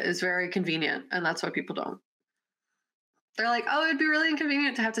look at it is very convenient, and that's why people don't. They're like, oh, it'd be really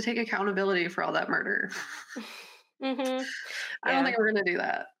inconvenient to have to take accountability for all that murder. Hmm. I don't Yeah, think we're gonna do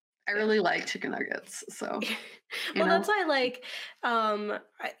that. I Yeah. really like chicken nuggets. So, you Well, know, that's why, like,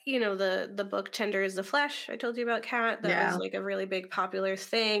 the book Tender is the Flesh I told you about, Cat. That was yeah. like a really big popular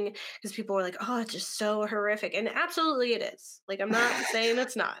thing because people were like, "Oh, it's just so horrific," and absolutely it is. Like, I'm not saying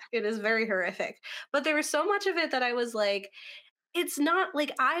it's not. It is very horrific, but there was so much of it that I was like, it's not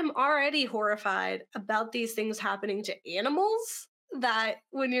like I'm already horrified about these things happening to animals. That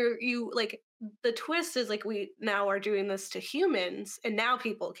when you like the twist is like we now are doing this to humans, and now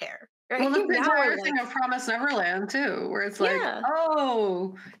people care, right? Well, that's the Now we're entire thing like, of Promise Neverland too, where it's like, yeah.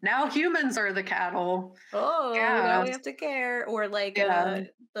 oh, now humans are the cattle. Oh, now Yeah, we have to care. Or like yeah.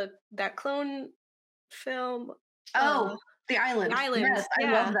 the that clone film, uh Oh, The The Island. Island. Yes, I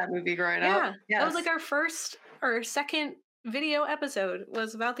Yeah. loved that movie growing up. Yeah. That was like Yes. our first or second video episode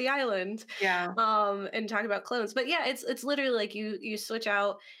was about the island. Yeah. And talk about clones. But yeah, it's literally like you switch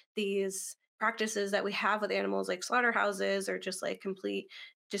out these practices that we have with animals like slaughterhouses or just like complete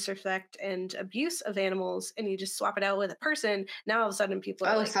disrespect and abuse of animals, and you just swap it out with a person. Now all of a sudden people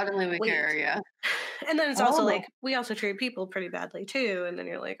are Oh, like, suddenly we wait. care. Yeah. And then it's also Oh. like we also treat people pretty badly too. And then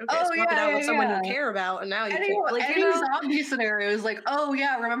you're like, okay, Oh swap it yeah, out yeah, with someone you yeah. care about, and now you Any care. Like, any zombie scenario is like, oh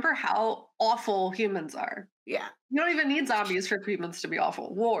yeah, remember how awful humans are. yeah. You don't even need zombies for humans to be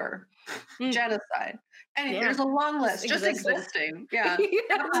awful. War, Mm, genocide. And yeah. there's a long Just list. Just existing. existing. Yeah. Yeah, just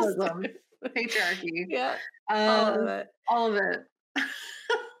Capitalism, patriarchy, yeah. All of um, it. all of it.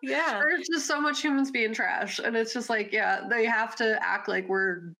 Yeah. There's just so much humans being trash. And it's just like, yeah, they have to act like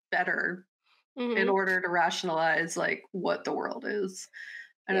we're better in Hmm. order to rationalize like what the world is.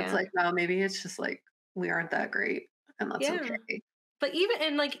 And it's Yeah. like, no, maybe it's just like we aren't that great. And that's Yeah. okay. But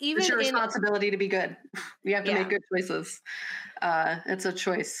It's even your in responsibility to be good. You have to make yeah. good choices. It's a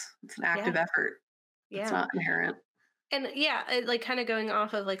choice. It's an active Yeah. effort. It's Yeah. not inherent. And yeah, like kind of going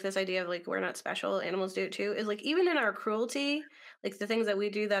off of like this idea of like we're not special, animals do it too, is like even in our cruelty, like the things that we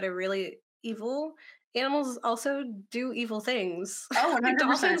do that are really evil, animals also do evil things. Oh, Like 100%.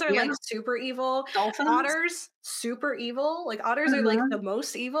 dolphins are Yeah. like super evil, Dolphins. otters super evil. Like otters are like Mhm. the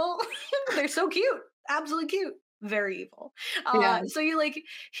most evil. They're so cute, absolutely cute, very evil. Yeah. So you like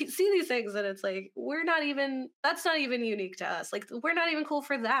see these things and it's like we're not even, that's not even unique to us. Like we're not even cool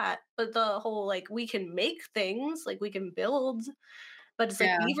for that. But the whole like we can make things, like we can build, but it's like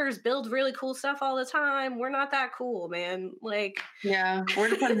Yeah. beavers build really cool stuff all the time. We're not that cool, man. Like, Yeah. We're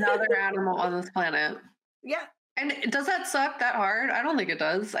just another animal on this planet. yeah, And does that suck that hard? I don't think it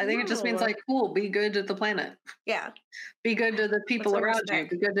does. I think it just means no, like, cool, be good to the planet. yeah, Be good to the put people some around you.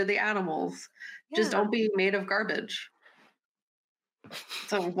 respect. Be good to the animals. Just Yeah, don't be made of garbage.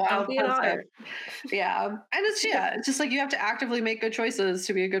 It's a don't wild be an concept. otter. Yeah. And it's Yeah, yeah, it's just like you have to actively make good choices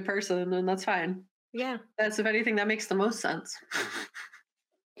to be a good person, and that's fine. yeah. That's if anything, that makes the most sense.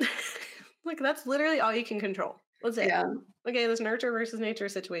 Like that's literally all you can control. That's it. Yeah. Okay, this nurture versus nature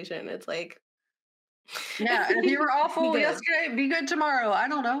situation. It's like Yeah. And if you were be awful good. yesterday, be good tomorrow. I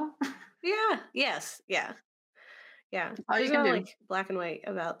don't know. Yeah. Yes. Yeah. Yeah. All you There's can no do. like black and white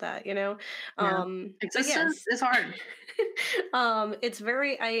about that, you know? Yeah. But Existence yes. is hard. It's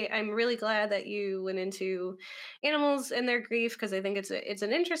very I'm really glad that you went into animals and their grief because I think it's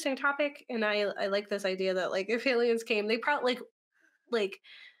an interesting topic, and I like this idea that like if aliens came, they probably like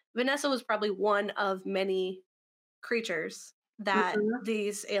Vanessa was probably one of many creatures that Mhm.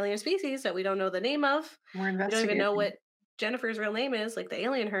 these alien species that we don't know the name of, We're we don't even know investigating. what Jennifer's real name is, like the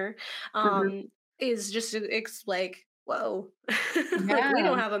alien her, Mhm. is just it's like, whoa. Like we Yeah.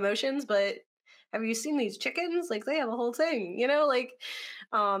 don't have emotions, but have you seen these chickens? Like they have a whole thing, you know, like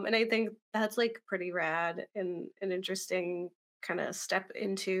and I think that's like pretty rad and an interesting kind of step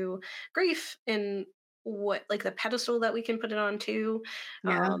into grief and what like the pedestal that we can put it on too.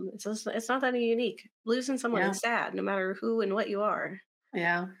 Yeah. It's not that unique. Losing someone Yeah. is sad, no matter who and what you are.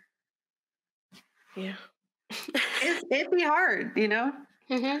 Yeah. Yeah. It'd be hard, you know?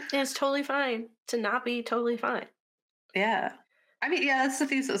 It's totally fine to not be totally fine. Yeah. I mean, yeah, that's the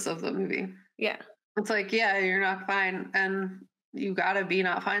thesis of the movie. Yeah. It's like, yeah, you're not fine, and you gotta be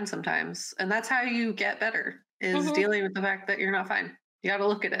not fine sometimes. And that's how you get better, is Hmm. dealing with the fact that you're not fine. You gotta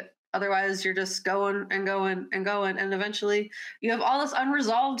look at it. Otherwise, you're just going and going and going, and eventually you have all this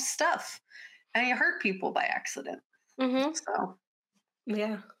unresolved stuff and you hurt people by accident. Hmm. So,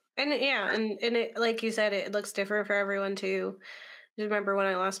 Yeah. And and it like you said, it looks different for everyone too. I remember when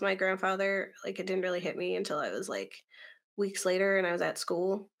I lost my grandfather, like it didn't really hit me until I was like weeks later and I was at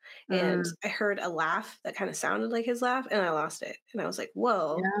school and mm, I heard a laugh that kind of sounded like his laugh and I lost it. And I was like,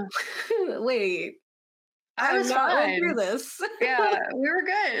 whoa, yeah, wait, I I've was not went through fine. this. Yeah, we were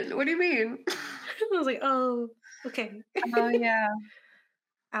good. What do you mean? I was like, oh, okay. Oh, yeah.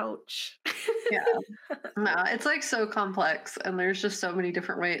 Ouch. Yeah. No, it's like so complex and there's just so many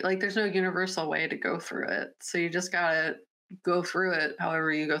different ways. Like there's no universal way to go through it. So you just gotta go through it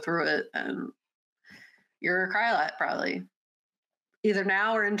however you go through it. And you're a crylat probably. Either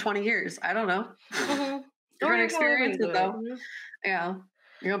now or in 20 years. I don't know. Mhm. Or Different however you experiences do it, though. you know? Yeah.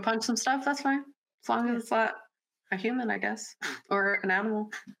 You're gonna punch some stuff, that's fine. As long Yeah. as it's not a human, I guess. Or an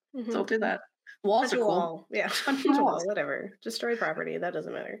animal. Mhm. Don't do that. Walls Punch are a cool. wall. Yeah. Punch some Punch a walls. wall, whatever. Destroy property, that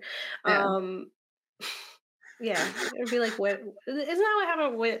doesn't matter. Yeah. Um, yeah, it would be like what isn't that what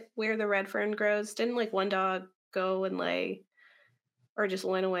happened with where the red fern grows? Didn't like one dog go and lay or just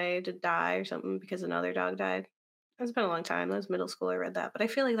went away to die or something because another dog died? It's been a long time. That was middle school I read that, but I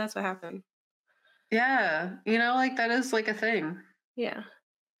feel like that's what happened. Yeah. Like that is like a thing. Yeah.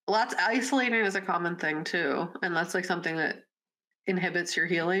 Lots isolating is a common thing too. And that's like something that inhibits your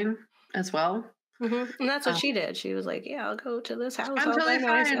healing as well. And that's what Um, she did. She was like, "Yeah, I'll go to this house I'm all by totally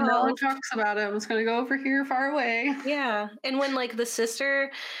fine. No one myself." talks about it. I'm just gonna go over here far away. Yeah, and when, like, the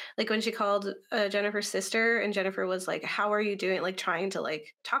sister like, when she called, Jennifer's sister and Jennifer was like, "How are you doing?" Like, trying to,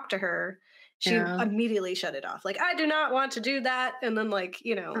 like, talk to her, she Yeah. immediately shut it off, like, "I do not want to do that," and then, like,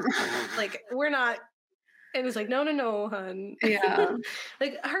 like, "We're not," and it's like, "No, no, no, hun." Yeah.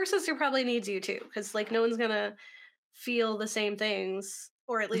 Like, her sister probably needs you too, because like, no one's gonna feel the same things,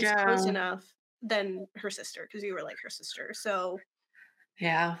 or at least close Yeah. enough than her sister, because you were like her sister, so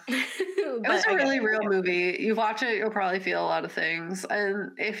Yeah. It was but a I get really it, I real get it. movie. You watch it, you'll probably feel a lot of things.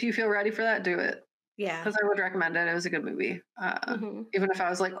 And if you feel ready for that, do it. Yeah. Because I would recommend it. It was a good movie. Mhm. Even if I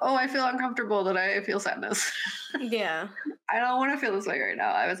was like, oh, I feel uncomfortable, that I feel sadness. Yeah. I don't want to feel this way right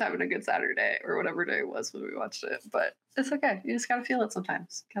now. I was having a good Saturday or whatever day it was when we watched it. But it's okay. You just got to feel it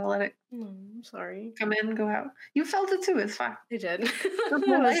sometimes. Got to let it I'm sorry. come in, go out. You felt it too. It's fine. I did. That's I what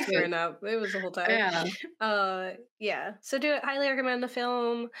was life is. tearing up. It was the whole time. Yeah. Yeah. So do it. Highly recommend the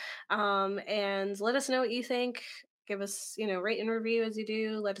film. And let us know what you think. Give us, rate and review as you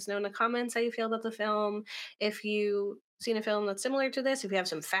do. Let us know in the comments how you feel about the film. If you seen a film that's similar to this, if you have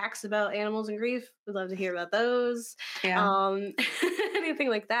some facts about animals and grief, we'd love to hear about those. Yeah. Um, anything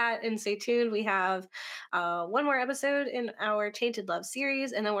like that. And stay tuned. We have one more episode in our Tainted Love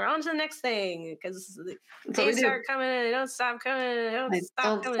series, and then we're on to the next thing because That's what we they do. start coming and they don't stop coming. They don't They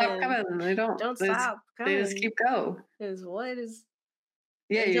stop don't stop coming. coming. They don't. Don't They stop just coming. keep go. Is what is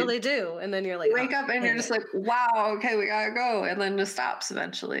Yeah. until You they do, and then you're like, wake oh, up and you're dang just it. like, wow, okay, we gotta go. And then just stops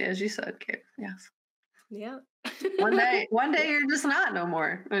eventually, as you said, Kate. Yes. Yeah. One Yeah. day you're just not no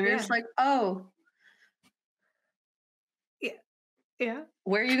more. And you're Yeah. just like, oh, Yeah. Yeah.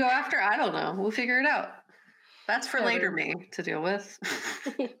 where you go after, I don't know. We'll figure it out. That's for later Whatever. me to deal with.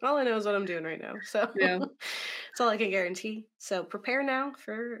 All I know is what I'm doing right now. So Yeah. that's all I can guarantee. So prepare now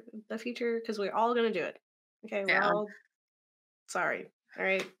for the future because we're all gonna do it. Okay, we're Yeah. all sorry. All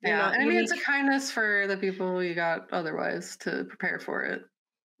right. You're Yeah. not And I mean, it's a unique. kindness for the people you got otherwise to prepare for it.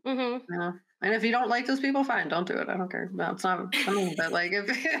 Mm-hmm. You know? And if you don't like those people, fine, don't do it. I don't care. No, it's not. I mean, but like, if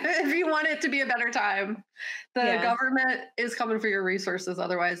if you want it to be a better time, the Yeah. government is coming for your resources.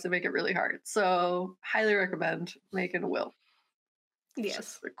 Otherwise, they make it really hard. So, highly recommend making a will. It's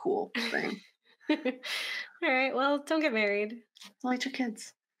just Yes. a cool thing. All right. Well, don't get married. Delete your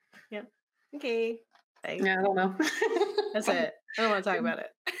kids. Yeah. Okay. Bye. Yeah, I don't know. That's it. I don't want to talk about it.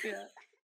 Yeah.